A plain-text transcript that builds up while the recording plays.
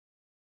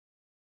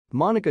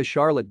Monika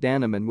Charlotte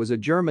Dannemann was a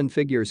German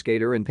figure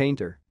skater and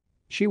painter.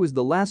 She was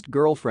the last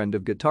girlfriend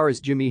of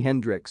guitarist Jimi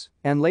Hendrix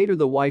and later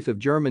the wife of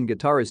German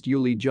guitarist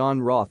Uli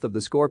Jon Roth of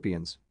the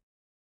Scorpions.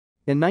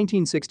 In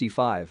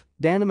 1965,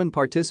 Dannemann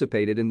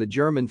participated in the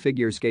German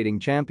figure skating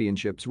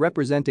championships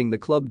representing the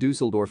club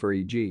Düsseldorfer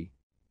e.g.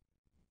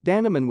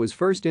 Dannemann was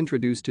first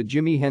introduced to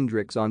Jimi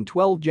Hendrix on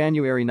 12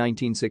 January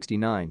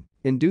 1969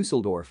 in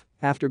Düsseldorf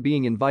after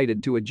being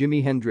invited to a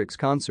Jimi Hendrix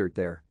concert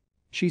there.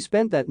 She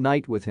spent that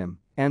night with him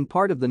and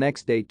part of the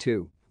next day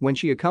too, when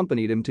she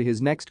accompanied him to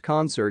his next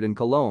concert in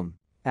Cologne.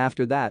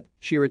 After that,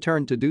 she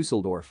returned to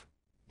Düsseldorf.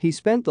 He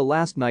spent the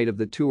last night of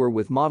the tour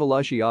with model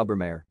Uschi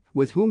Obermeier,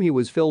 with whom he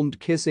was filmed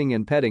kissing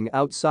and petting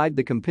outside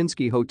the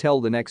Kempinski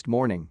Hotel the next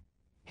morning.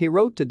 He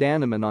wrote to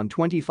Dannemann on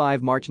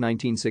 25 March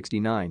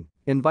 1969,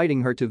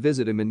 inviting her to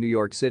visit him in New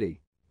York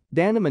City.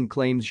 Dannemann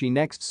claims she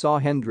next saw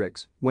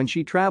Hendrix when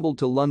she traveled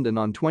to London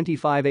on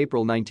 25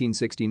 April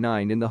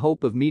 1969 in the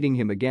hope of meeting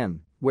him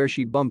again, where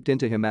she bumped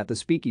into him at the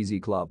Speakeasy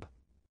Club.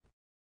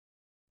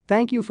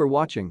 Thank you for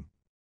watching.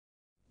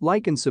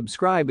 Like and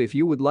subscribe if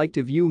you would like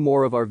to view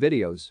more of our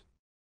videos.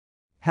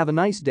 Have a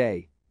nice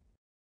day.